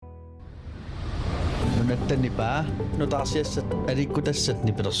Nunatta Nipaa nutaarsiassat alikkutassat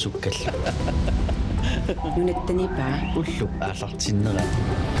nipilersukkal. Nunatta Nipaa ullu aallartinnera.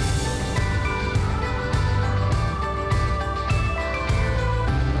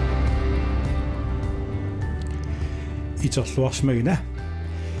 Iterluarsmagina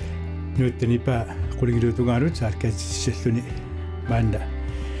Nunatta Nipaa quligiluutungaanut aalkaatissalluni maanna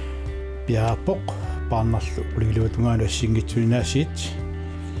piaappoq paarnarlu quligiluutungaanu assingitsuinaasiit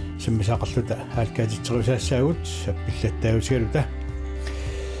sammisaqarluta aalkaatitserusaassaagut appillattaautigaluta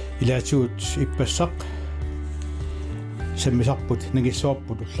ilaatuut ippassaq sammisarput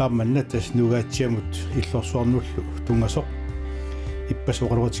nagissoorput ullaarmanna tas nuugaatsiamut illorsuarnullu tungasoq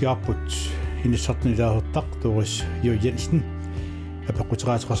ippasuqaluutigaarput inissartunilaartaq tuuris Jo Jensen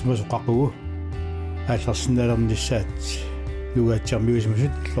апеккутераатеқарсимасу қақугу аалларсиналернissaat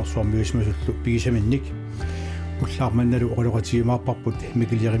нугааtsiarmiusimusut иллорсуарmiusimusуллу пигисаминник уллаарманналу оқалоқатигимаарпарпут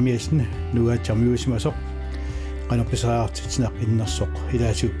микилиаримиасна нугааtsiarmiusimасоқ қанерписаартитинақ иннерсоқ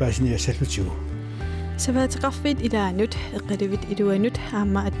илаасиу паасини ассаллутигу саваатеқарфит илаанут эққаливит илуанут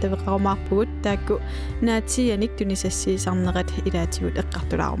аама аттавеқарумаарпугут таакку наатсианик тунисассиисарнерат илаатигут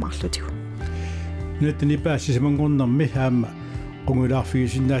эққартулаарумарлутигу Nunatta Nipaa сисамангорнэрми аама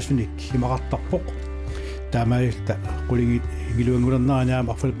qungulaarfigisinnaasunik imaqartarpoq taamailta qulingi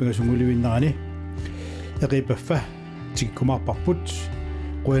igilungulernaanaama arfalpingasunguluvinnerani eqipaffa tikkumaarparput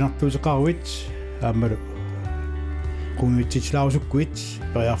quinartuuteqaruit aammalu qungitsilaarusukkuit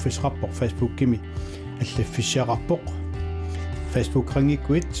periarfisqarpoq Facebook-kimi аллаффиссиақарпоq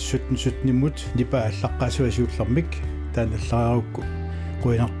Facebook-rangikkuit suttnimmut Nipaa аллаққаасуасиуллэрмик тааналлариарукку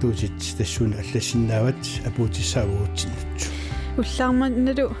quinartuutit tassuuna аллассиннаават апуутиссаагуутсиннатсу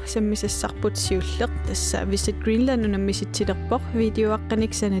уллаарманналу саммисассарпут сиуллеқ тасса Visit Greenland нунаммиситсилерпоқ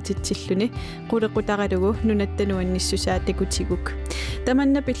видеоаққаник санатитсиллуни қулеқутаралугу нунаттануанниссусаа такутигук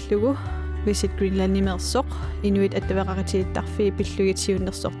таманна пиллугу Visit Greenland нимерсоқ инуит аттавеқаратигиттарфи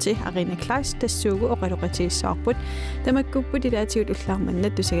пиллугитсиуннерсорти арина клайс тассуугу оқалоқатигиссаарпут тамаккуппут илаатигут уллаарманна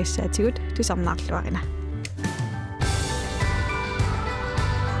тусагассаатигут тусарнаарлуарина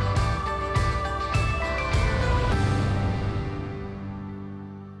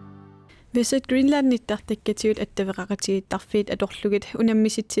Visit Greenland nittартаккатигут аттавеқаратигиттарфиит аторлугит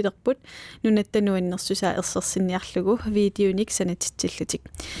унаммиситсилерпут нунаттануаннерсусаа ерсерсинниарлугу видеоник санатитсиллутик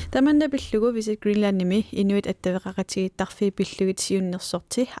таманна пиллугу Visit Greenland ними инуит аттавеқаратигиттарфи пиллугит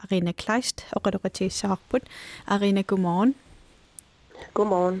сиуннерсорти арина клайст оқалоқатигиссаарпут арина гуморн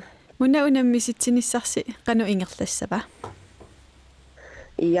Godmorgen. Муна унаммиситсиниссарси қану ингерлассава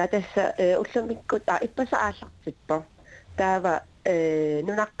Ja tässä ullamikku ta ipasa aallартиппа таава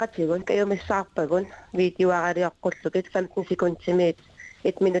нунаққатигун каюмиссаарпагун видеоариаққуллукит 15 секундтимиит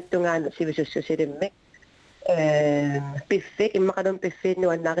 1 минуттунгаана сивисуссусилиммик пиффик иммақалун пиффиит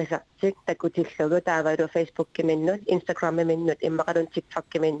нуаннарисартик такутиллугу таавалу Facebook-киминнут Instagram-миминнут иммақалун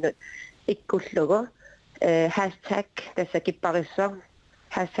TikTok-киминнут иккуллугу hashtag tässä киппариссо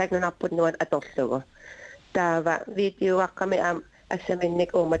hashtag нунарпут нуан аторлугу таава видеоаққами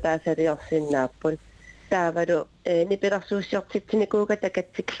ассаминник ууматаасалиорсиннааппут таавалу ниперсуусиортитсиникууга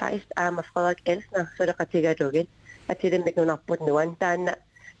такатсиклайст аама Frederik Elsner солеқатигалугит атилиммик нунарпут нуан таанна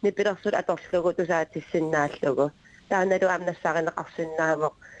ниперсуут аторлугу тусаатиссиннааллугу тааналу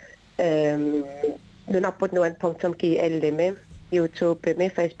амнассаринеқарсиннаавоқ нунарпут нуан.gl-ми YouTube-ми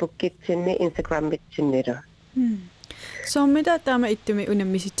Facebook-китсинни Instagram-митсиннилу соммида таама иттуми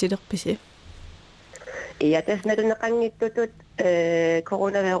унаммиситсилерписи Ja tässä näitä kangittutut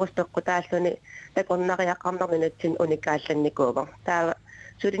koronavirus peqqutaalluni takornariaqarnerminatsin unikaallannikууva taa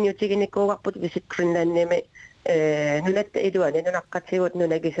sulinutiginikkuuarput Visit Greenlandnimi nunatta iluani nunaqqatigut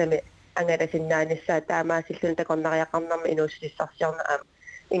nunagisami angalasinnaanissa taamaasillun takornariaqarnermi inuussissarsiarna am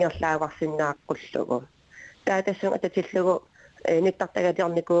ingerlaavarsinnaaqqullугу taa tassun atatillugu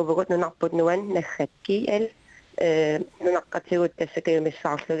nittartagatiarnikuuvugut nunarput nuan naggakki al nunaqqatigut tässä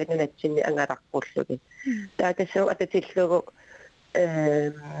kayumissaarlugit nunatsinni angalaqqullugit taa tassun atatillugu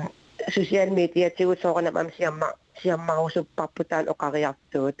social media tigut soornam am siammarusupparputaan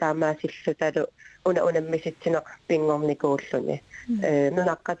oqariartugu taamaasillutalu unammisitsinaq pingornikuulluni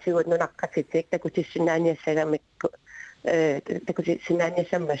nunaqqatigut nunaqqatitik takutissinnaaniassagamikku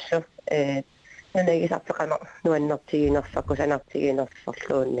takutissinnaaniassammassu nunagisarteqama nuannertiginersaqu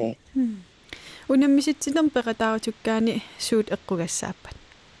sanartiginersorluunni унаммиситсилер пеқатааруtukkaani суут эққугассааппат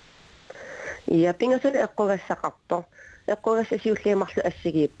ja pingasun eqqуваssaqarpo eqqugassasiulliimarlu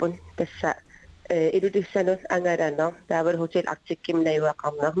ассигииппун тасса илутуссанут ангалана таавал хотел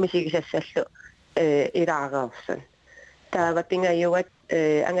артиккимнаюақарнер мисигисассаллу илаареерсун таава пингаюат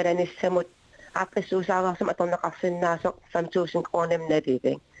ангаланиссамут аққиссуусаагарсум аторнеқарсиннаасоқ 5000 кронем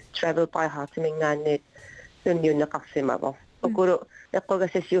наливин travel by heart mingaanit nunniunneqarsimavo ukulu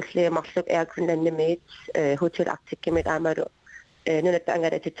eqqogassasiulliimarluk Air Greenland nimit hotel artikkimit aamalu Nunatta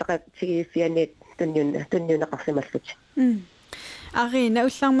angalatitteqatigiiffianit tunniunneqarsimallut Arina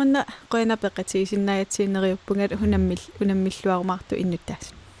ullarmanna qoina peqatigisinnaagatsiineriuppungat unammilluarumartu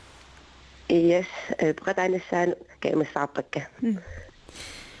innuttaas. Yes, peqataanassaan kaimissaaqqakka.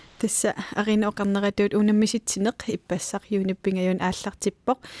 Tassa arina oqarneratuut unammisittineq ippassaq yuunippingajun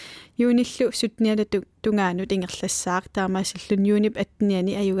aallartippoq yuunillu sutniala tungaanut ingerlassaaq taamaassallun yuunip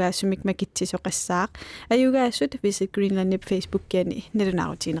atniani ajugaasumik makitsisoqassaaq ajugaasut Visit Greenland Facebook-kiani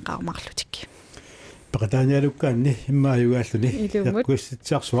nalunarutiineqarumarlutik. Peqataanialukkaanni immaayugaalluni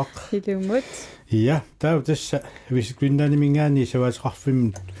yakkuissitsiarsuaq ilumut ja taa tassa Visit Greenland mingaani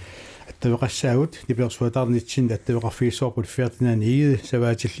savaasqarfim attavaqassaagut nipersuatarnitsin attavaqarfiissoorput fiartinaani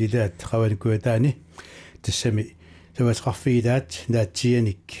savaatillilaat qavanikuataani tassami savaasqarfiilaat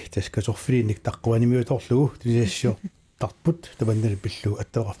naatsianik taskasorfiliinnik taqquanimiutorlugu tunisaassio tarput tamannalipillu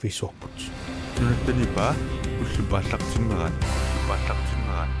attavaqarfiissoorput Nunatta Nipaa ullupaallartimmeran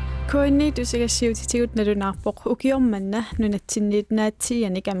Koinni tusigassiutitigut nalunaarpoq ukiormanna nunatsinniit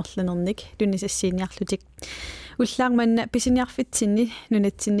naatsianik amerlanernik tunisassiiniarlutik Ullaarmanna pisiniarfitsinni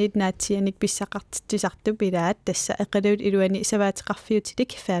nunatsinniit naatsianik pissaqartittusartu pilaat tassa eqaluut iluani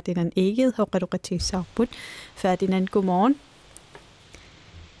savaateqarfiutilik Ferdinand Eged hoqaluqatigissaarput Ferdinand godmorgen.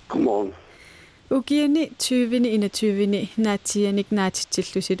 Godmorgen. Ukiani 2021 naatsianik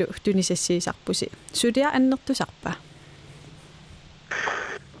naatitsillusilu tunisassiisarpusi sulia annertusarpa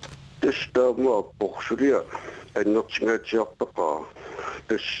Testaammaapporsulia annertingaatiartaqaa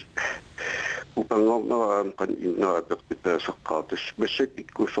tas upangorneraam qan innaapertipaasaqqaa tas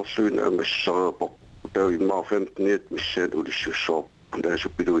massakikkussorluuna amassaraapor tauimmaarfamtniat missaat ulissussoor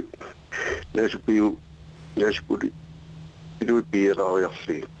naasupuli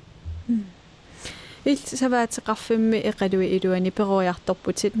pieraariarli savaateqarfimmi eqalui iluani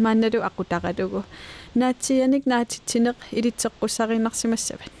peruiartorputit maannalu aqutaqalugu naatsianik naatitsineq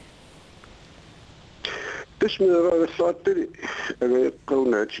ilitseqqussarinnarsimassavat Tesmeeraallaattili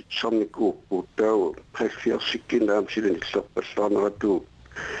agaeqqaunaatitsarnikuuppuut taavu haffiarsikkinnaamsilaniklerpallaarneratu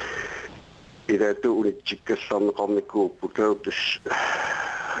ilaatu unitsikkassarneqarnikuuppu taavu tas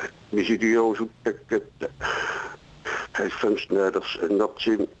misiliorusuttakkatta halfamsnaaders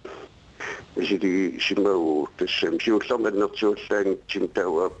annertim misili simagu tassam siullarma annertiullaangitsim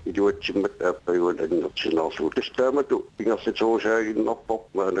taawa iluatsimmat aappayuan annertinarlu tastaamatu ingerlatorusaagиннарпоq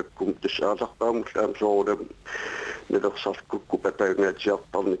maanakkum tassaallarpaamullaam soorulam nalersarkukku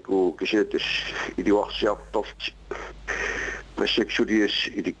pataangaatiartarniku kisiatas iluarsiartorti massaksulias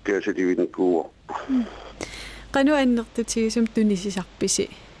ilikkaasalivinikuuarpu qanu annertutigisum tunisisarpisi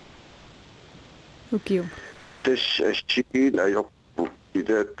ukium tas assiin ajorpu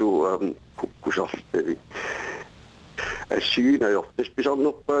ilaatu kukkusartali assiin ajortas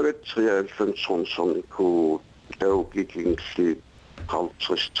pisarnerpaagat 93 taukikingli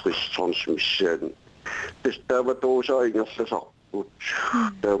 50 missaan tas taavatuusaa ingerlasarput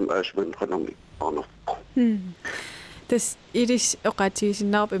taam aasman qanarmi arnerpu tas ilis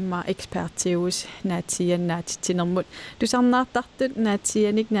oqatigisinnaarp imma ekspertius naatsiannaatittinermut tusarnaartartut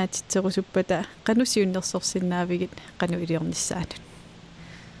naatsianik naatitserusuppata qanusiunnersorsinnaavigit qanu iliornissaanut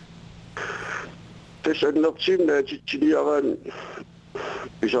tas annertim naatittiniaraan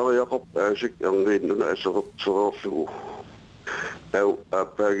pisariaqorp aasik erniinnuna asererlugu au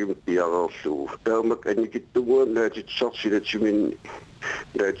aapaagim piareerlugu taamak anikittumua naatitsarsilatimin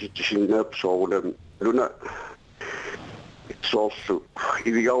naatitsisinnaap soorulam luna sorsu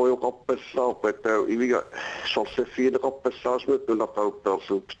ivigaruuqarpassaarpa taa iviga sorsafiineqarpassaasmat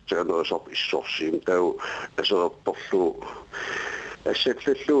nunaqauppeerluut taanerisorp issorsiim tau aserertorlu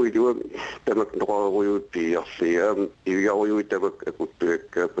ассаклаллуу илуами тамак ноқарерuyuut пиарсиаам ивигаруйуи тамак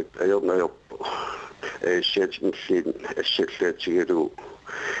акуттуаккаапат аернаерпу сиатинллин ассаллаатигалу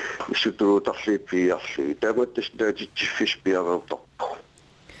исутуутарли пиарли таматтас наатитсиффис пиареерторпу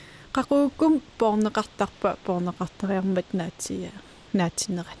qaquukkum porneqartaриармат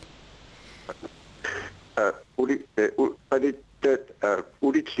naatsinnerani uli qanittaat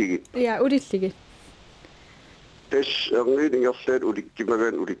ulitligit ja ulitligit tas erniingerlaat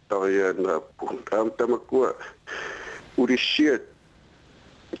ulikkimagan ulittariaannaappu taamakkua ulissiat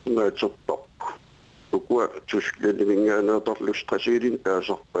maatertorpu ukua tusklanimingaanaatorlu strasiilin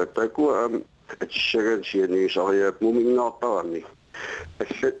taasarpaa takua atissagaан sianigisariaap mumingaartarani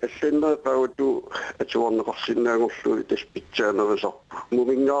алланнеқауату атуарнеқарсинаагорлу тас питсаанерисарпу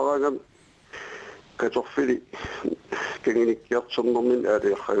мумингаарагам каторфили кангиниккиартернэрмин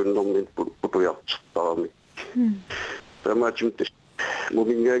аалиархаюннэрмин путуяртертарамик тамаатим тас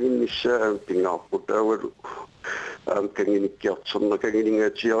mumingaanginnissaan pingaarputaavalu kanginikkiarterna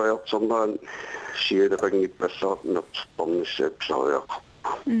kanginingaatiariarternaan sialeqanngippassaarinnertornissaap sariaqa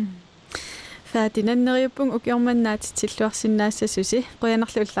фаатинаннериуппун укиорманнаати тиллуарсинаассасуси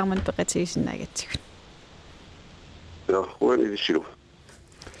қуянарлу уллаарман пеқатигисиннаагатсигут уанилисилу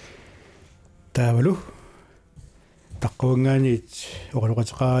таавалу таққуангаанит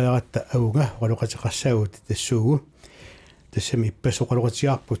оқалуқатеқаариаратта ауга оқалуқатеқассаагут тассуугу тассами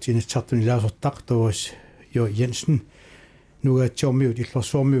иппасоқалуқатиарпут инатсартуни лаасортақ тоос Йо Jensen нугаатсиормиут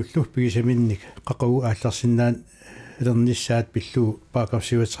иллерсуормиуллу пигисаминник қақагу аалларсинаан элерниссаат пиллуу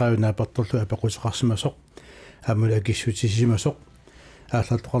паакавсиуатраавнаа перторлу апеқутеқарсимасоқ аммула киссутисимасоқ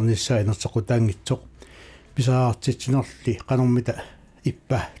ааллартоқарниссаа инертеқутаангитсоқ писаартитсинерли қанормита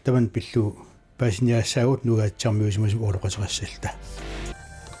иппа таман пиллуу паасиниаассаагут нугаатсиармиусимасу оолоқатеқассалта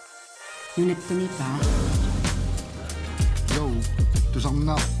Nunatta Nipaa. Yo,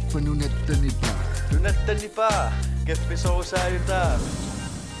 tusarnaarpa Nunatta Nipaa. Nunatta Nipaa, keffisorusaayutaa.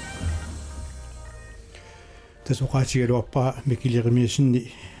 Tasоqaatigaluarpaa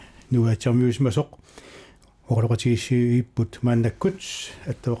mikilirimiasinni nugaatiarmiusmasoq oqaloqatigissiipput maannakkut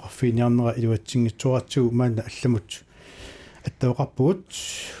attawaqarfiiniarnera iluatsingitsuartugu maanna allamut attawaqarpugut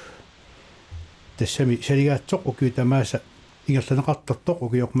тассами салигаатсоқ укиутамааса ингерланеқартартоқ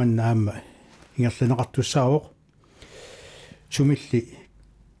укиоқманнаама ингерланеқартуссаавоқ сумилли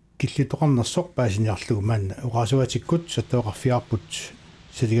киллитоқарнерсоқ паасиниарлугу маанна уqaasuатиккут саттавақарфиарпут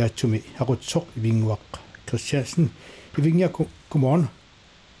салигаатсуми ақутсоқ ивингуақ Christiansen ивингиа godmorgen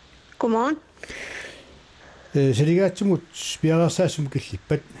Godmorgen. Салигаатсумут пиарерсаасум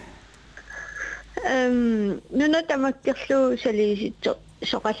киллиппат Nunatta makkerlu saliisitso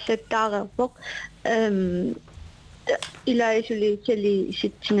soqallаттаарерпоq илаисули сали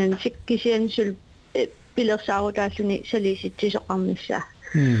сиккисиансул пилерсаарутааллуни салиситсисоқарнissaa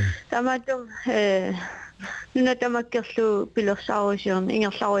тамаатум Nunatta makkerlu пилерсаарусиорни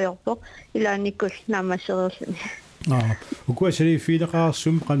ингерларуйорпоq илааниккул наамассериерлуни укуа сали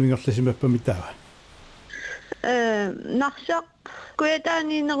филеқарсум қануингерласимаппамитаава нарсақ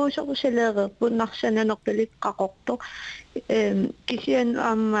куятааниинерусоқусалеерерпут нарсананерпалит қақорто кисиан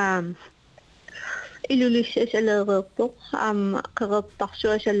аама илулиссасалеерерпоқ аама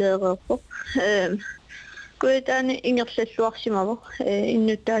қерептарсуасалеерерпоқ куятаани ингерллуарсимаво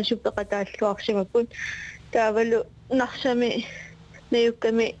иннуттаасуппеқатааллуарсимаппут таавалу нарсами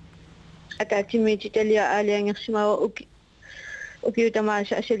наюкками атаатимити талиа аалиангерсимаво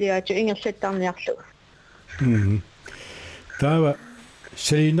укиутамааса асалиаату ингерлаттарниарлу таава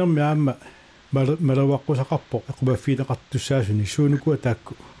салинерми аама малаваққусақарпо ақубаффилеқартуссаасуни суунукуа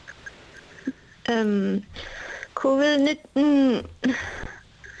таакку COVID-19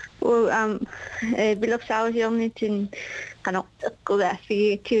 билерсаарусиорнитин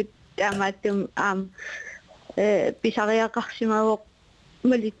канортеққугааффигикиут таамааттум писариақарсимавоқ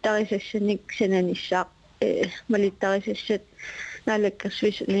малиттарисассаник сананissaaq малиттарисассат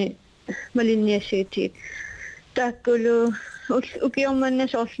наалаккерсуисни малинниассагатигит тааккулу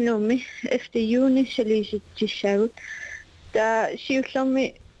укиорманнасоорлунуумми efter juni салиситсissaagut та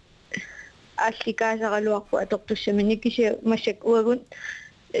сиуллерми алликаасаралуарпу атортуссамини кися массак уагун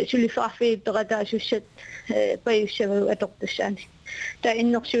сулиффараффииппеқатаасуссат паюссавагу атортуссаани та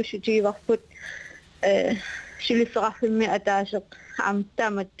иннерсуussутигиварпут сулиффараффимми атаасеқ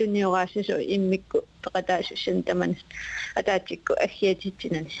тааматтуниораасасу иммикку пеқатаасуссан таман атаатикку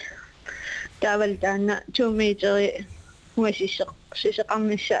аггиатитсинани таавал таана 2 метри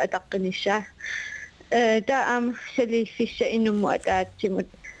уасиссеқарнissaa атаққинissaa таам салиффисса инумму атаатсимут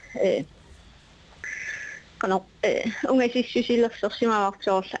канаа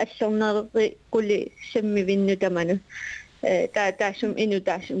унгасиссусилерсерсимавартоорла аллернерери кули саммивинну таману таасум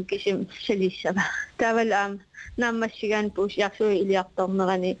инутаасум кисим салиссава таавал нааммассигаан пуусиарсуи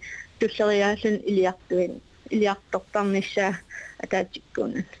илиарторнерани туссериааллун илиартортарнissaa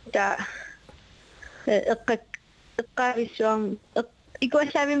атаатиккуна та эққависсуам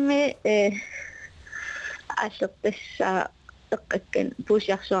икуассаавимми ассертасса эққаккан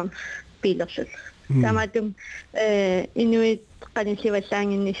пуусиарсуам пилерлул таматум инуит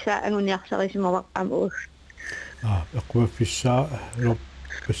канисиваллаангиннissaa агуниарсарисимавақ амуг эққуаффиссаа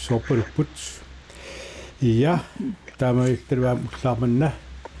пассоорпалуппут ия таамаитталуам уллаарманна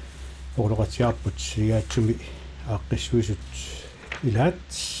оqoloqatiarput сигаатсуми ааққиссуисут илаат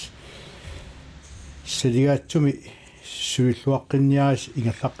силигаатсуми суиллуаққинниарис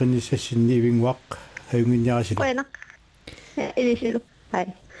ингерлаққиннissaссинни ивингуақ хаюнгинниарисила қуянақ илисилу хай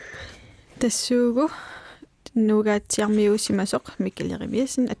тассуугу нугаатсиармиусимасоқ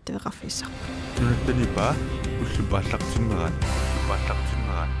миккилеримиасин аттавеқарфиссақ Nunatta Nipaa уллупааллартиммеран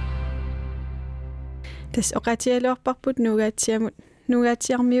уллупааллартиммерат тас оқатиалуарпарпут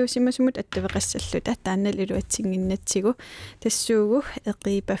нугаатиармиусимасумут аттавеқассаллута таанналилуатсингиннатсигу тассуугу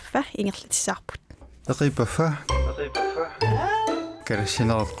эқипаффа ингерлатиссаарпут эқипаффа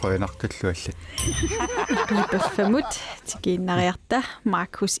калассинереққуинартуллуаллат эқипаффамут тикииннариарта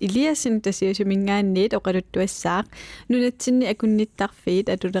Маркус Илиасен тасиусумингаанниит оқалуттуассаақ нунатсинни акунниттарфиит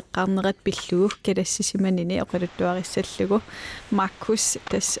атулеққарнерат пиллууг калассисиманини оқалуттуариссаллугу Маркус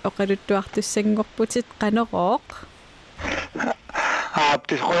тас оқалуттуартуссангорпутит қанерооқ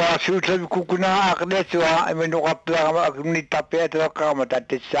Aptis qoyaasuutlami kukunaa aqnasua imanuqappiarama akunnittappiateleqqarama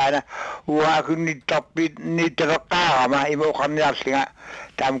tattissana uwa akunnittappi niteleqqarama imuqarniarlinga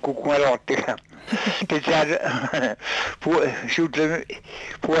taam kukungalortiga tissaat pu suutlami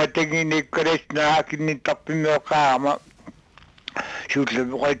puatanginikkalesna akunnittappimeoqqarama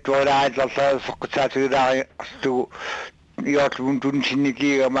suutlami qoittualaaitlorlaa soqqsaasuulaari arstugu iorlumun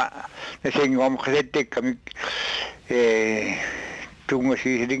tunsinnikiigama nasengom qisattekkamik tunga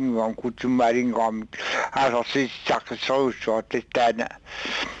siislingoom kutsumaalingoom aasarsiissaqssoruussuat tastaana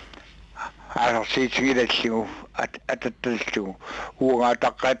aasarsiisingilallugu atattallugu uunga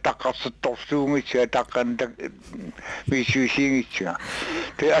taqqarsuttorsuungitsuga taqqanta miisuisiingitsuga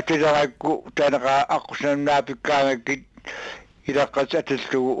te atilerakku taanaqa aqusannaapikkaangakit ilaqqas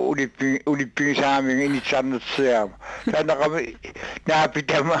atallugu ulippigisaaming initsarnersiaama taanaqami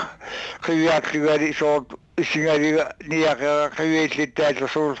naapitama qiviarlugali soort isingaliga niaqera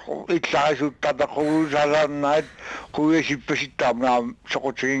qiviillitaallasul illarisuttartaqquguusalaarnaat quviasippasittaamnaam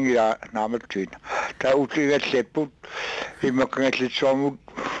soqutigingia naamattuina taa utligallepput immakkangallatsuamut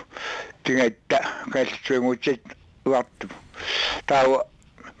tingatta kallatsuanguutsit uartu taawa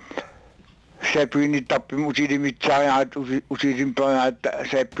sappiinnitarpim usilimittaariaat usilimtoriaat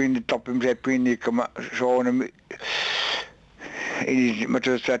sappiinnitarpim sappiinniikkama soonami ini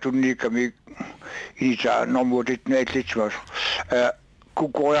matassatunniikkami isa normuutit naatlitsmas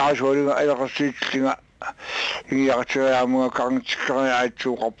kukoriaasuulinga alaqassiitlinga ingiaqateriaamunga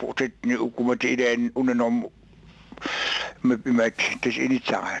karngitsikariaatsuuqarpuutitni ukumati ilaan unanormu mipimat tas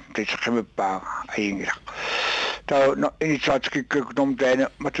initsara tas qimippaaga ayingilaq taa no initsaatikikk nomtaana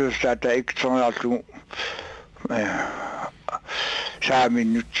matassaata ikteriarlugu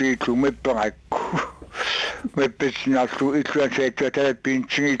saaminnutsiitlu mipperakku meppesinarlu illuasaittua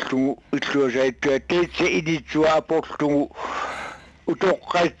talappiintsingillugu illuasaittua teitse initsua aporlugu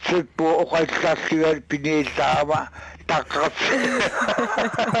utoqqaitsippu oqallarligal piniillaama taqqas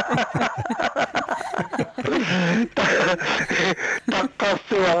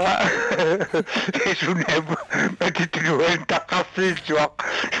taqqassuaga sunnepa matitluan taqqassiitsuaq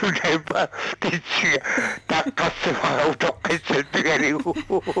sunnepa titsiga taqqassuaga utoqqaitsipigaligu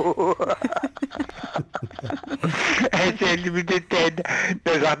selvitetään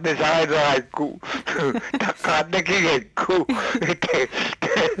nasarnasaaraakku taqqaannakigakku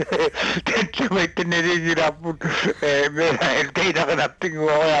tetsumittaneriirapput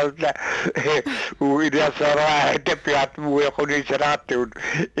meelteinaqanartinguoriarla uidasaraa tapiatmuuequnisaraattuut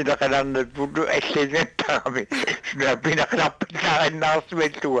inaqanarnatput allingattaami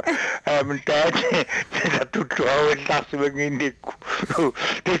sunapinaqanarpillaarinnaarsumalluga aamuntaat tatuttuaruillaarsumanginnikku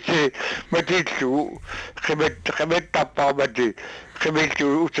tetsi matillu qimettapparmati qimittu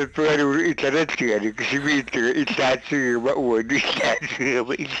utsatpugalu illaratligani kisiviitliga illaatsigiga uani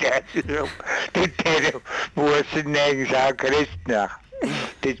illaatsigiga tettene muassinnaangisaa kalesnaa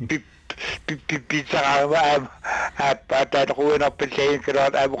tet pippiitsaqarama aappa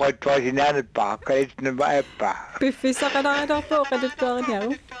taataquinarpallainkaluat aamuqattuasinaanatpaa kalesnama aappaa пиффисақалариторпу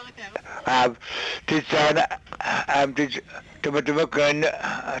оқалуттуаринаагу titsaana tit tamatamakaan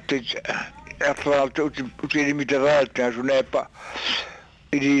tit erfaalta utilimiteraalta sunepa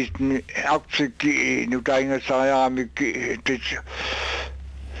ilisni aksikki nutaingassariaramikki tit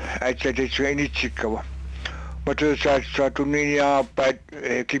atsatit initsikkawa matsaatsa tunniniaappaat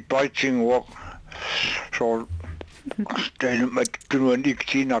kippaitsinguaq so mat tunuan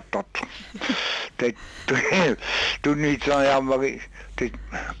iksinartat tit tunnitsariaramaki tit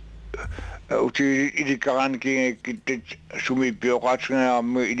uti ilikkarankiingakki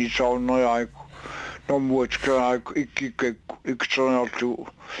sumipioqaatsingaarmu ilisoorneriaikku normuatskeraikku ikkikakku ikterinerlu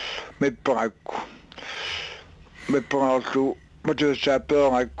mepperakku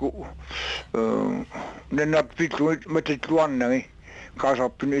matassaappeerakku nannappitlu matatluarnagi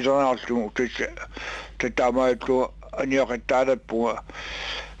kaasarpin iterinerlu tataamaatlu aniaqattaalappuga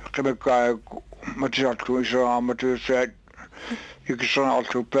qimakkaayakku matasarlu iseraamatassaat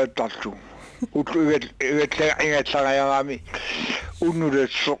ikisernarlu paattarlu uigatlaingatlariaraami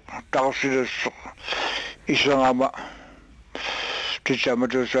unnulassoq tarsilassoq iserama Tissa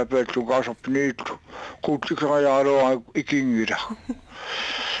tuossa peittu kasvapniittu. Kuuttikarajaaloa ikingitä.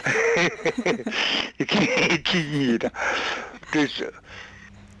 Ikingitä. Tissa.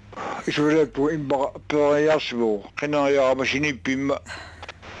 Isoleppu impa peräjäsvuu. Kenajaama sinippimmä.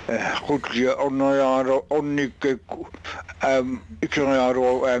 Kutkia onnajaaro onnikkekku.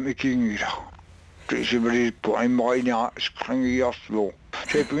 Ikarajaaloa ikingitä. Tissa pelippu impa inä skrangiasvuu.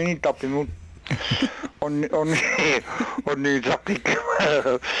 Se ei pyni tappi mut. On niin sakki.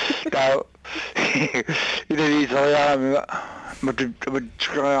 Tää ideliisajaamme. Mä tykkään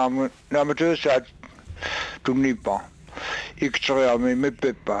nämä työssä tunnipaa. Iksajaamme me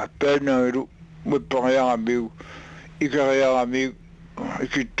peppää. Pennöidu me parajaamme. Ikäjaamme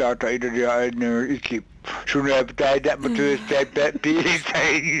ikittää tai ideliä ennen iki. Sun ei pitää mä työssä piirissä.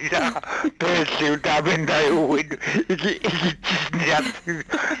 Pessiutää mennä juuri. Ikitsisniät.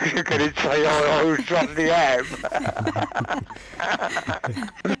 Kädet sajaa uusvalli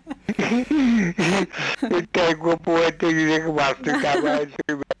Nyt ei kun puhuttiin, niin vastutaan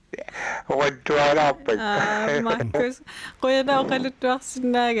hoittua rappi. Markus, qoyana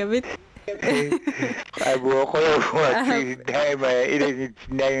oqaluttuarsinnaagamit. Ai mua qoyuutiin näimä ja idenit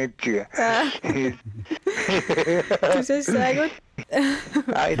näintyä. Tusessaagut.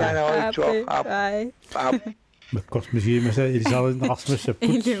 Ai tänä hoittua. Ai. Makkos misiimassa ilisaarin rasmassa.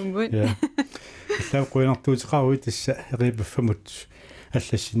 Ilummun. Ja. Tämä qoyanartuutiqarui tassa riipaffamut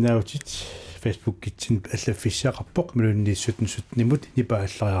аллассинаагутит Facebook-китсин аллаффиссаақарпоқ милуннииссутнут нипаа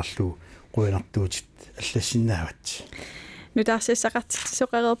аллариарлуу qoyanartuutit аллассинаагат.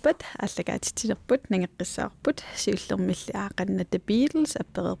 Nutaarsissaqartitsoqererpat allagaatitinerput nangeqqissаарput siullermilli aaqanna The Beatles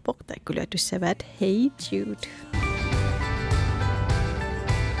appererpoq taakkulatussavaat Hey Jude.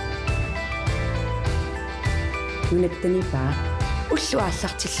 Nunatta Nipaa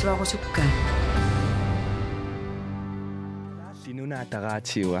ulluaallartilluarusukkaa. Nunaata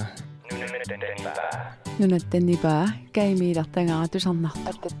Radioa. Nunatta Nipaa kaimiilartangara tusarnarta.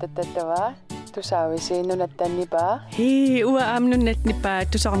 Attattattavaa tusaavisi Nunatta Nipaa. Hei ua Nunatta Nipaa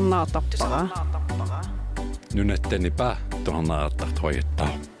tusarnaartarpara. Nunatta Nipaa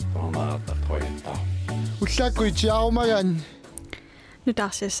tornaartartoyattaa. Ullakkuitiaumagan.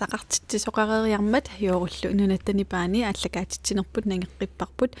 Nutaarsissaqartitsoqereriarmat joorullu Nunatta Nipaani allagaatitinerput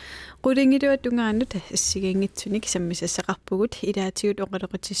nangeqqipparput qulingiluat ungaannut issigiingitsunik sammisassaqarpugut ilaatigut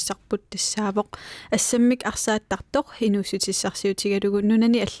oqaloqitissarput tassaapoq assammik arsaattartoq inussutissarsiutigalugu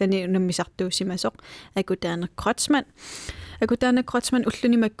nunani allani unammisartuusimasoq Akutaana Krotsman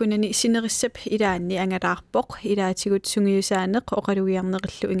ullunimakkunani sinerissap ilaanni angalaarpoq ilaatigut sungiusaaneq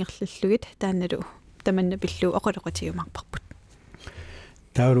oqalugiarneqillu ingerlallugit taannalu tamanna pillu oqaloqatiumarparput.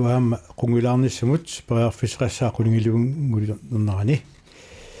 Tauruam qungilaarnissamut periarfisqassaa qulingilugungulnernerani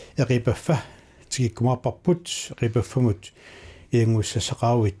eqipaffa tikikkumarparput eqipaffamut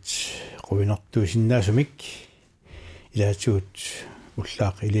iangussasaqaavit quinertuusinnaasumik ilaatuut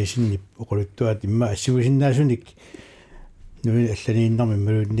ullaaq iliasinnip oquluttuat imma assigusinnaasunik nuin allaniinnermi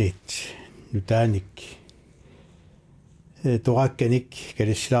maluunniit nutaanik torakkanik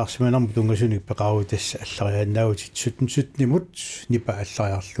kalissilaarsimanarmu tungasunik peqaavutassa allariannaagutit sutnimut nipa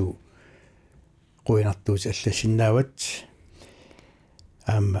allariarluu quinartuut allassinnaavat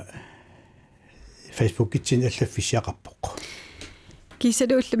Facebook-kitsin allaffissiaqarpoq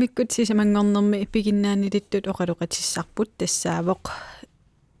kiisalu ullamikkut sisamangornermi piginnaanilittut oqaluqatissarput tassaavoq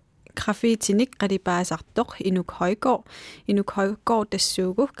graffitinik qalipaasartoq inuk højgård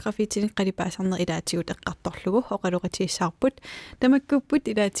tassuugu graffitinik qalipaasarner ilaatigut eqqartorlugu oqaluqatissarput tamakkupput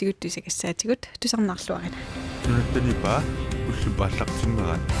ilaatigut tusakassaatigut tusarnarluarina Nunatta Nipaa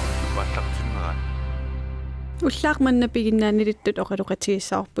ullupaallartimmerat Ullaarmanna piginnaanilittut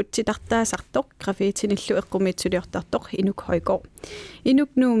oqaluqatissarput sitartaasartoq graffitinillu eqqumitsuliortartoq inuk højgård inuk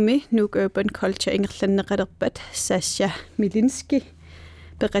nuumi nuk urban culture ingerlanneqalerpat Sasha Milinski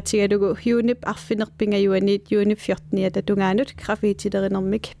Peratigalugu Junip arfinerpingajuaniit Junip 14 tungaanut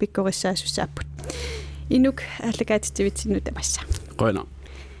graffititerinermik pikkorissaasussaapput inuk allagaatittivitsinnu tamassa qoina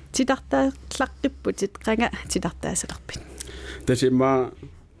titartaallaqqipputit qanga titartaasalerpin tasimma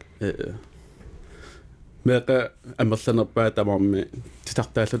meqa amerlanerpaa tamarmi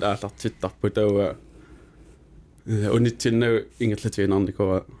titartaallut aallartittarput taua unitsinnagu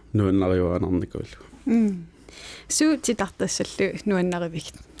ingerlatiinarnikora nuannariuanarnikullu suu titartassallu nuannarivik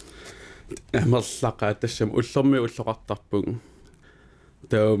amerlaqa tassam ullermi ulloqartarpung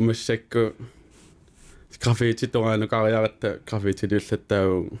tau massakku graffiti toraanu kariaratta graffiti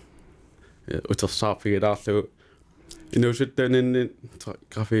lullattaagu utersaarfigilaarlugu inusuttaananni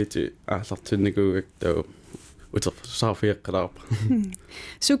graffiti aallartinnikuugak tau utersaarfigeqqalaarpa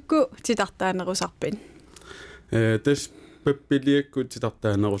sukku titartaanerusarpin tas пеппилиакку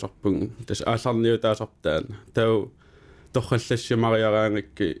титартааnerusarpun тас аалларниутаасартаан тау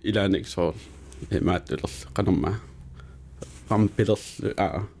торраллассимариараангакки илааниксоор мааттулерл канарма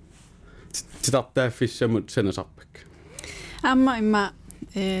рампилерлу титартааффиссамут санасарпак амма имма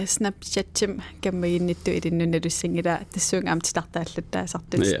Snapchat-tim каммагиннитту илиннуналуссангила тассуунга ам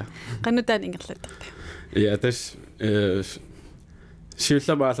титартааллаттаасартут канутаан ингерлаттарпа ja тас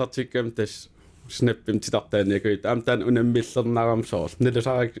сиулламаалартиккам тас snappim титартааниакуит амтаан унаммиллернарамсоор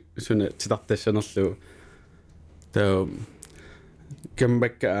налусарак суна титартассанерлу таа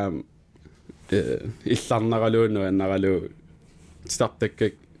кэмбэкка илларнаралуунну аннаралу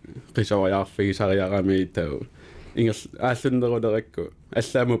титартаккак qisavariarfigisariarami таа ингер ааллуннерулеракку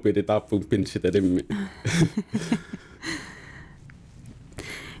аллааму пилитаарпун пинситалимми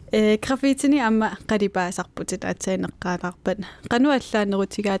граффитини амма қалипаасарпутит атсаинеққаалаарпат қану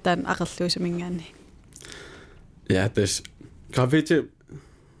аллаанерутигаатаан ақерлуусумингаани ja тас граффити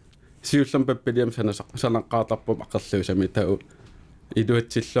сиуллам паппилиам санаққаатарпум ақерлуусами таа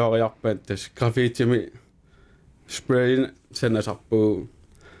илуатсиллоориарпаат тас граффитими спрейн санасарпу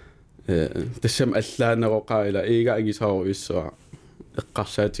тассам аллаанероқаила иига агисааруиссуа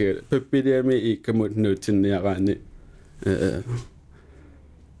эққарсаатига паппилиами иккамут нуутинниараани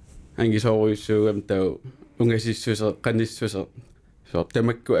ангисооруиссуугам таа унгасиссусе қаниссусе соо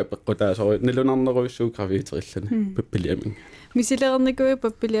тамакку апеққутаасори налунарнеруиссуу граффитериллани паппилиами мисилерникуи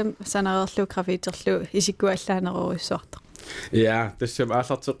паппилиам санареерлу граффитерлу исиккуаллаанеруиссуарта ja тассам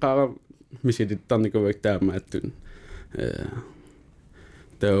ааллартеққара мисилиттарникуак таамааттун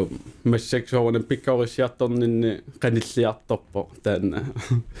таа массаксоорна пиккорисиарторнинни каниллиарторпо таана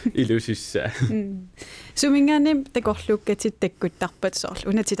илусисса сумингаани такорлууккатит таккуттарпат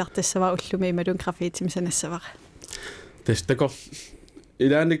соорлу унатитартассава уллуми ималун граффитим санассавара тас такор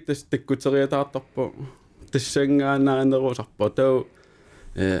илааник тас таккутериатаарторпо тассангаанаанерусарпо таа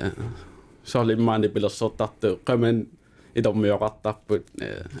солиммаани пилерсертарту qamан идормиоқартарпут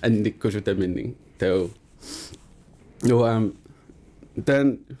анниккусутаминник таа нуам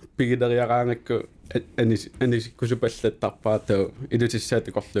тан пигидериараангакку анисиккусупаллаттарпаа таа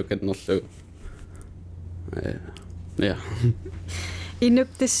илутиссаатикорлууканнерлу ja инук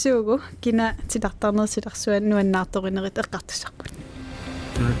тассуугу кина титартарнерсиларсуан нуаннаарторинерит эққартусарпут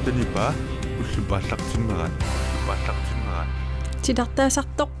Nunatta Nipaa уллупааллартиммерат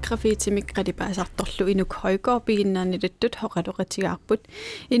титартаасартоқ граффитимик қалипаасарторлу инук хойкоорпигиннаанилуттут хоқалоқатигаарпут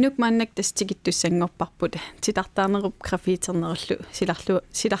инук мааннак тастигиттуссангорпарпут титартаарнеруп граффитернеруллу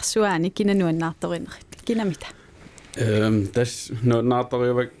силарсуаани кинануаннаарторинерит кинамита тас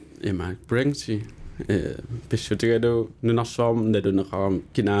нуаннаарториувак има брэнси писсутигалу нунарсуарм налунеқарам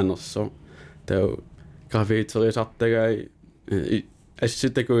кинаанерсо таа граффитерисартагай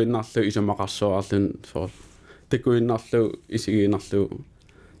асситакуиннарлу исамақарсуарлун соо такуиннарлу исигииннарлу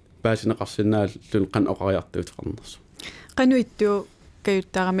паасинеқарсинааллун қан оқариартуутеқарнерсо қануиттуу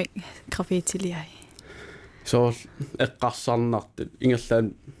каюттаарами граффитилиай соо эққарсарнартут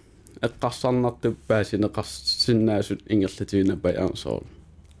ингерлаан эққарсарнарту паасинеқарсинаасут ингерлатиина паяансоо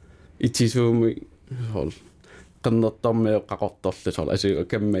итисууми соо қаннертармио қақорторлу соо асига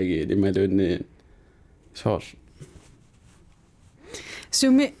каммаги ималуунни соо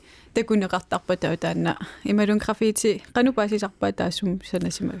суми такунеқартарпа таутаанна ималун граффити қанупаасисарпаа таасум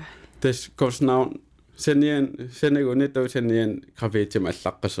санасимага тас коснаун сенегуни таусаниан граффитим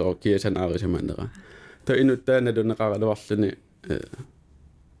аллаққасоо киасанаарисаманера та инуттааналунеқаралуарлуни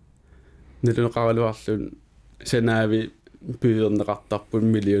налунеқаралуарлун санаави пüüернеқартарпун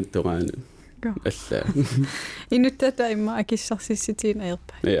миллион тураани алла инуттата имма акиссарсисситиин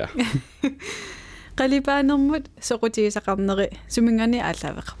аерпа я қалипаанермут соқутигисақарнери сумингани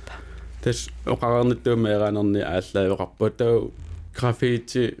ааллаавеқарпа тас оқарнаттуумеераанерни ааллаавеқарпу таа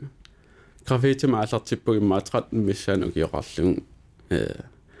граффити маалартиппу иммаатрат миссаану киоқарлун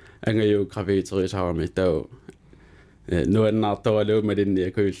ангаю граффитерисаарами таа нуаннаарторалуу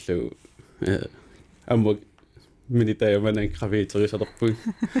малинниакуиллу амму минитаяманан граффитерисалерпу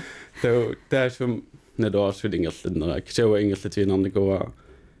таасум налуарсулингерлуннера кисауа ингерлатиинарникуа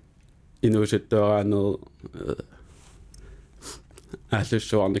инуситтуараанер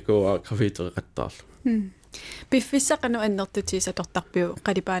ааллуссуарникуа граффитериқаттаарлу биффиссақану аннертутисатортарпиу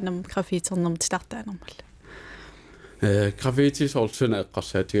қалипаанерм граффитернерм титартаанермал граффити соорсуна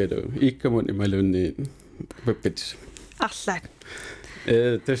эққарсаатигалу иккамун ималуунни пеппитис арлаат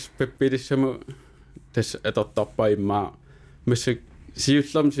тас пеппитиссаму тас атортарпа имма массак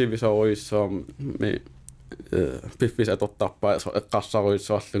сиуллам сивисооруиссуарм ми пиффис атортарпаа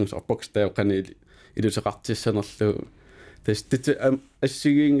эққарсаруиссуарлугу сорпокстаақани илусеқартиссанерлу тас тит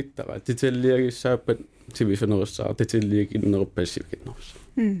ассигиингиттара титаллиагиссааппат sivifenerussаа tatilliik inneruppassivikinnerus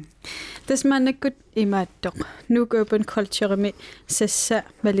tasmaannakkut imaattoq nuuk open culturemi sassa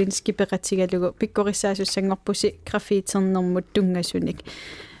malinski peqatigalugu pikkorissaasussangorpusi graffiternermut tungasunik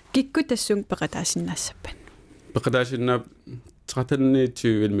kikku tassung peqataasinnassappan peqataasinnaap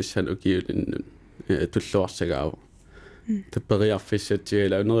 13 missan ukiulinnun tulluarsagaava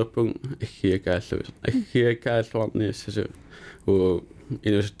tapperiarfissatiala uneripung aggiakaalluarniassasu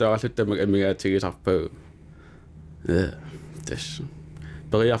inusittaaralluttamак amigaatigisarpagu tas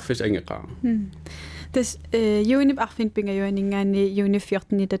periarfis angeqaa tas unip arfin pingajuaningaani unip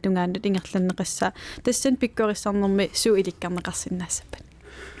 14 tatungaanut ingerlanneqassa tassan pikkorissarnermi suu ilikkarneqarsinnassappan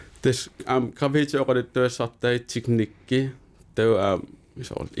tas graviteoqalittuassartai teknikki tau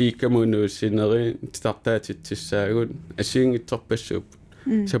ikkamunuussineri tartaatitsissaagun asiingitsorpassuup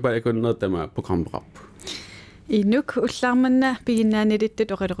sapaikunnertama programmerarpu inuk ullaarmanna piginnaanilittut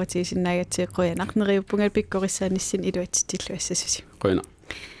oqaloqutiisinnaagatsiiqquyanarneriuppungal pikkorissaannissin iluatsittilluassasusi qoina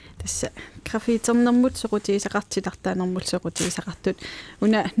tassa graffiternermut soqutiisaqartitartaanermut soqutiisaqartut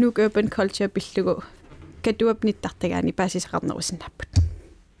una nuuk open culture pillugu katuapnittartagaani paasisaqarnerusinnapput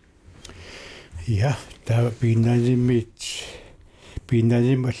ja taa piinnaanimmi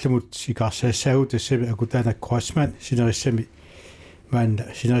allamut ikaarsaassaagу тассами акутаанаккуасмаан синерissami маанна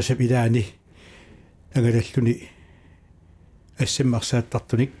синерissami илаани агалаллуни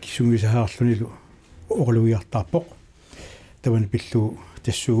ассаммарсааттартуник сунгисахаарлунилу орулуиартаарпоқ таван пиллу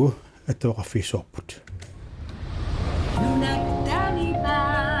тассугу атоқарфиисуарпут Nunatta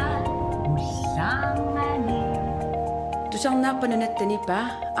Nipaa уллаамани тусарнааппа Nunatta Nipaa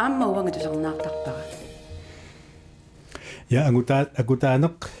аама уанга тусарнаартарпара ja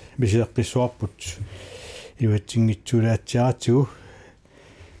акутаанеқ мисиэққиссуарпут иуатсингитсулаатсиаратигу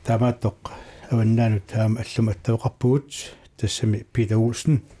таамааттоқ аваннаанут таама аллума аттавеқарпугут тассами Питер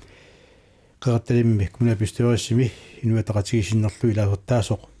Олсен qeqattalimmi kommunalbestyrelsesimi inuataqatigisinnnerlu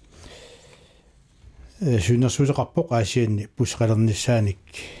ilaagortaasоq suunnersuuseqarpoq aasianni pusqalernissaanik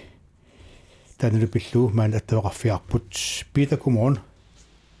taanulupillu maan attavaqarfiarput Peter godmorgen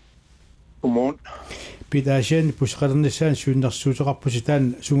godmorgen Peter aasianni pusqalernissaan suunnersuuseqarpusi taan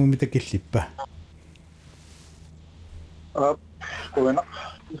sungummitakillippa qoena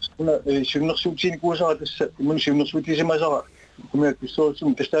suunnersuutiini kuusara tassa immun suunnersuutiisimasara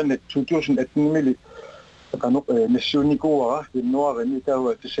kommunalbestyrelsesum tastaanna 2018 qanoq nassuunikuara innuarani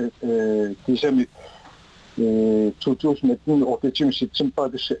taava tassa tisami 2018 ortatim september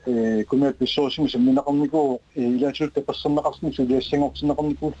tassa kommunalbestyrelsesum samminaqarniku ilaatut tapasserneqarsin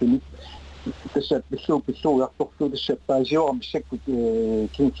suliassangortinneqarnikuulluni tassa pilluuartorlu tassa paasioramissakkut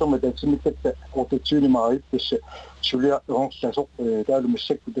kinssorma taatsimikkatta ortatsiunimarit tassa sulia eronslasoq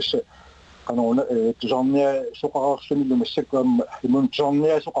taalumassakkut tassa qanoona tusarnia soqararsunillu massakkuam imun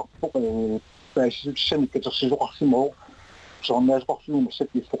tusarnia soqarpoq paasisutsani katersisoqarsimoo tusarnia soqarsunillu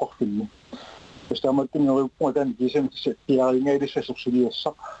massakki soqarfillu tastamattun yoriuppunga taan kisam tassa tiaringailissa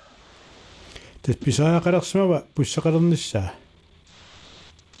sorsuliassaq tas pisaaqalersimava pussaqalernissa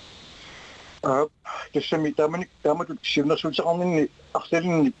tassami taamatut siunnersuutaqarninni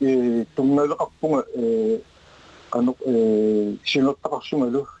arsalinni tungaaleqarpunga qanoq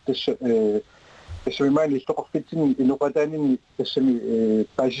siunnertaqarsungalu tassa tassamimaani iltoqarfitsinni inuqataaninni tassami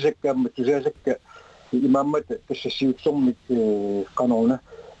paasisakkaamma tusaasakka imaamata tassa siutsormik qanoona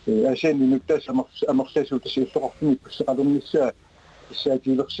asianni nuktaas amersaasuu tassa iltoqarfini pussaqalernissaa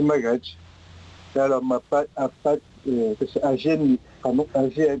issaatiilersimagaat taalaamma appaat tassa asianni qanoq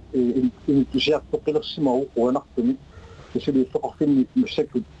asia intusiartoqilersimau quanartumi tassali iltoqarfinni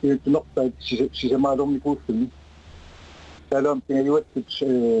massakkut inutunerpaat sisamaalornikuulluni taalaam pingajuattut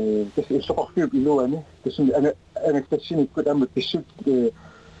tassa iltoqarfiup iluani tassami anaktassinikkut amma pissut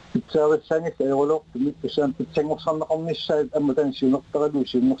pitsaavassaangassa aerolortumi tassaam pitsangorsarneqarnissaat amma taan siunertaralu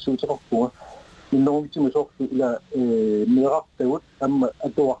siunnersuuteqarpunga minnerungitsima soorlu ila meerartagut amma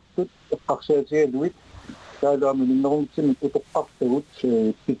atuartut eqqarsaatigaluit taalaami minnerungitsimi utoqqartagut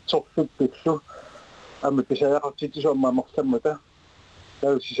pitsorlut tullu amma tasaaqartitisu amma amersammata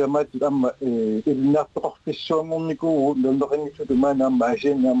taal sisamaatut amma ilnaartoqarpissuangornikuugu lulleringitsut maana amma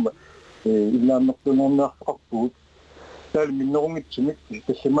asian amma ilnaannertunernaartoqarpugut taal minnerungitsumik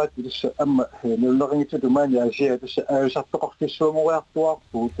tassamaatut tassa amma lulleringitsut maana asia tassa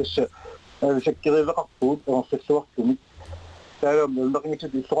aasartoqarpissuangoriartuarpugut tassa aasakkirilaqarpugut ersalluartumik taalaam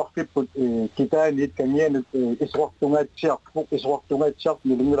lulleringitsut illoqarfipput kitaanit kangianut isuartungaatsiarpuq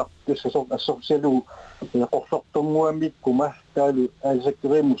nilungilar tassasort assorsalu qorsortormuamikkuma taalu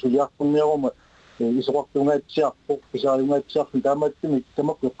aasakkirimmu suliarpunniaruma isuartungaatsiarpuq pisaariungaatsiarlu taamaattumik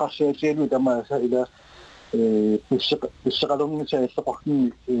tamakku eqqarsiatialu tamaasa ila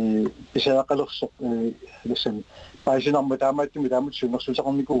писсеқалернисааллеқарни писаақалерсоқ ласан паисинарма таамааттими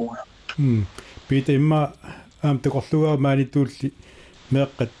сунерсусақарникууга пита имма тақорлугаа маанитуулли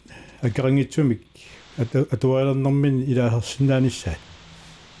меэққат акерангитсумик атуалернэрмин илаасерсинааниссаат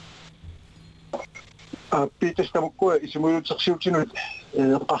питастамуккуа исимулутерсиутинут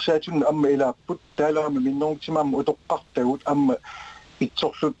қарсаатун амма илааппут таалаама миннэрнтимаама утоққартагут амма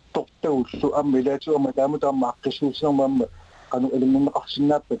питсорлуттортагуллу амма илаатуама таамутаама аққисуутинермаама qaну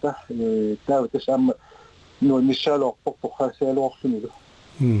элимнеқарсинааппата таава тасаама нуанниссаалуарпоқ порхаасаалуарлунилу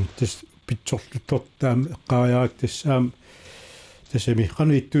тас питсорлуттортаама эққариарак тассаама тасами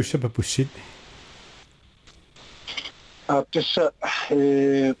qaну иттууссапа пуссит тасса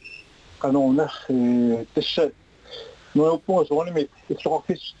qanuuna tassa nuuppunga suunimi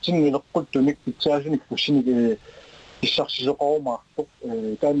иллоқарфиссиннилеққуттуник питсаасуник пуссиник иссарсисоқарумаарпоқ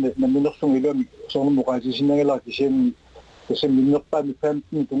таанна наминерлунг илуами соорнумуқаатисиннагалаа кисиами тассам миннерпаами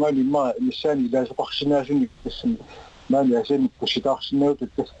паамтни тунгаалиммаа миссаани илаасоқарсинаасуник тассам маани асани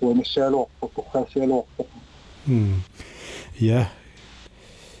пусситаарсинаутут тассуанассаалуарпоқ порхаасаалуарпоқ я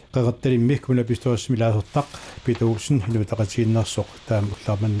qaqattalimmikkuna pistoassimilaasертaq Peter Olsen ilutaqatiginnarsoq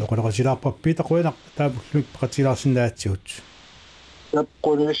taamullarman oqalaqasilaarpap Peter qoinaq taamulluik paqatilaarsinnaatsiut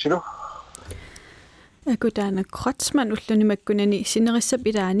yapqunissilu akutaana krotsman ullunimakkunani sinerissap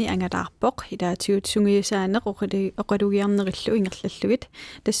ilaani angalaarpoq ilaatiut sungiusaaneq oqalugiarnerillu ingerlallugit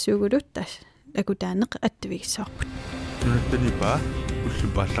tassuugulut tas akutaaneq attuvigissaarput Nunatta Nipaa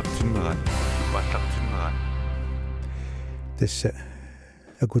ullupaallartimmerat tassa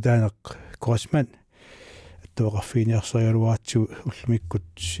akutaaneq krotsman атtuaqarfiiniarсариалуаатсу уллумиккут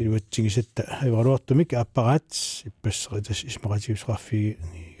силуатсигисатта ивалуартумик ааппараат иппассеритас исмақатиусеқарфиги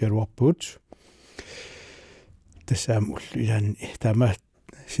галуарпуут тассаам уллу илаани таама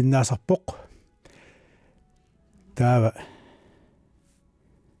синнаасарпоқ таава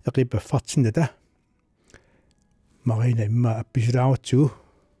эқипаффартинната марина имма апписулааратсугу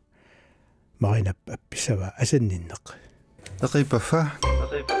марина апписава асанниннеқ эқипаффа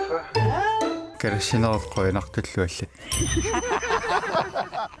карсинерат qoinartulluallat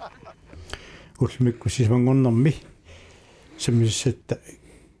уллумикку сисмангорнэрми саммиссатта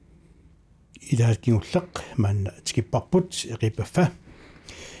илааккингуллеқ маанна тикиппарпут эқипаффа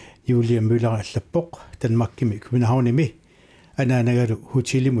юлиа мюллер аллаппоқ танмаккими куминахауними анаанагалу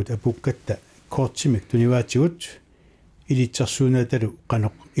хутилимут апуккатта коортимик туниваатигут илитсерсуунааталу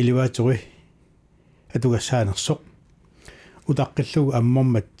қаноқ иливаатеруи атугассаанерсоқ утаққиллугу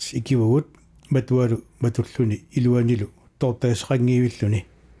аммормат икивагут матуллуни илуанилу тортаасеқангиивиллуни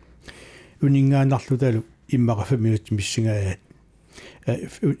унингаанарлуталу иммаqa 5 минут миссингаат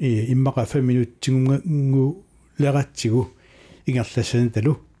иммаqa 5 минут тигунгу лератсигу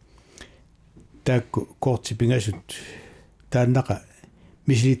ингерлассанаталу таакку коорти пингасут тааннаqa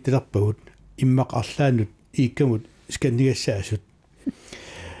мисилитталерпагут иммаqa арлаанут ииккамут сканнигассаасут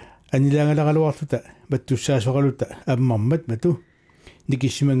анилаангаларалуарлута маттуссаасоқалута аммармат мату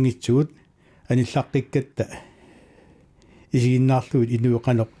никиссимангитсугут аниллаққиккатта исигиннаарлуит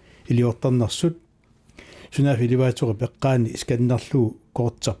инуеқанеқ илиорторнерсут сунафиливаатори пеққаани сканнерлуу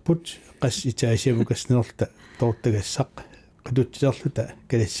коортсарпут қас итаасиамукаснерта тортагассақ qatutsarluta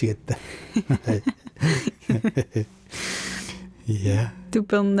kalassigatta ja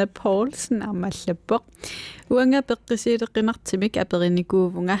Tuperna Paulsen amallappoq uanga peqqisiileqqinartimik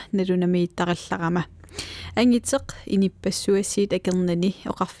aperinikuuvunga nalunamiittarallarama angiteq inipassuassiit akernani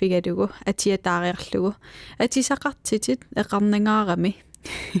oqarfigalugu atiataariarlugu atisaqartitit eqarnangaarami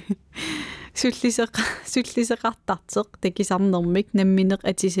sulliseqartarteq takisarnermik nammineq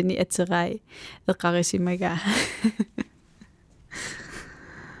atisani aterai eqqarisimaga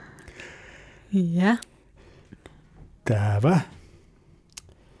ja taava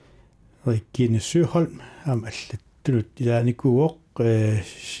rikkinissuholm am allattunut ilaanikuuoq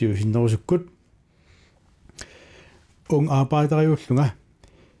siusinnerusukkut ung arbeideriullunga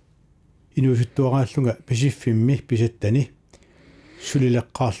inusuttuaraallunga pisiffimmi pisattani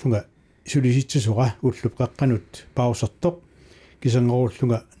sulileqqaarlunga sulisitsisuqa ullup qaqqanut pausertoq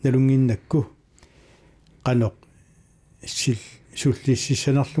kisangerullunga nalunginnakku qanoq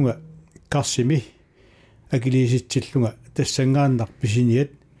sullississanerlunga karsimi akiliisitsillunga tassangaannar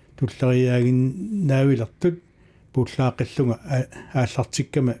pisiniat tulleriaaginnaavilertut puullaaqillunga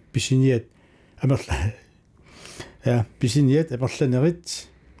aallartikkama pisiniat amerla ja pisiniat amerlanerit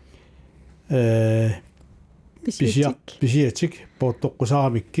pisiatik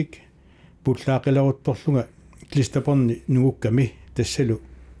portoqqusaramikkik puullaaqileruttorlunga klistaporni nugukkami tassalu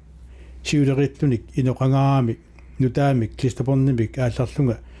siulerittunik inoqangaami nutaamik klistapornimik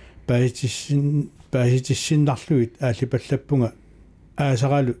aallarlunga paitissin пааситиссиннарлугит ааллипаллаппунга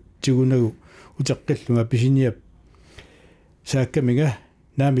аасаралу тигунагу утеққиллунга писиниап сааккамига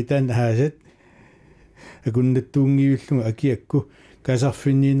наами таан хаасат акуннаттуунгиуллунга акиакку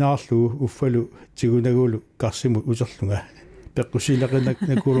касарфиннинаарлугу уффалу тигунагулу карсиму усерлунга пеққусилеқинак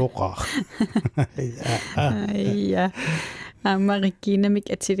накулоқаа ja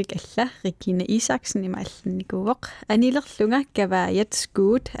Marikkinamik atilik alla Regina Isaksen imaallanikuuq anilerlunga kavaayat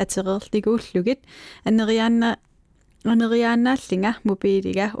skuut atereerliguullugit aneriaannaallinga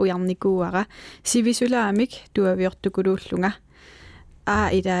mobiiliga ujarnikuuara sivisulaamik tuaviortukuluullunga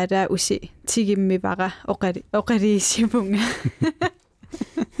ilaada usi tigimmivara oqaliisimunga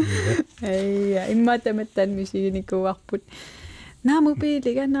ja immaatamattan misiginikuuarput naa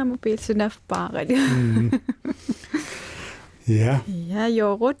mobiil sunafpaarali Ja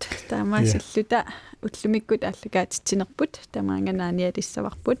jorut tamasilluta ullumikkut allukaatsinerput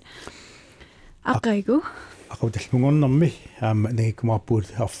tamaanganaanialissavarput aqaigu aqutalmungornermi aamma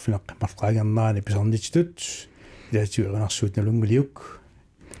nagikkumarpuut arfineq marqaagernaani pisarnititut ilaatiueranarsuut nalunguliuk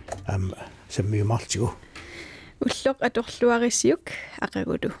aamma sammiumartigu ulloq atorluarisiuk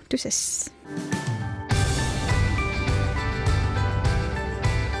aqagulu tusas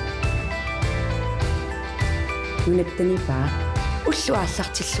Nunatta Nipaa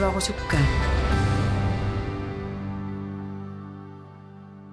ulluaallartilluarusukkaan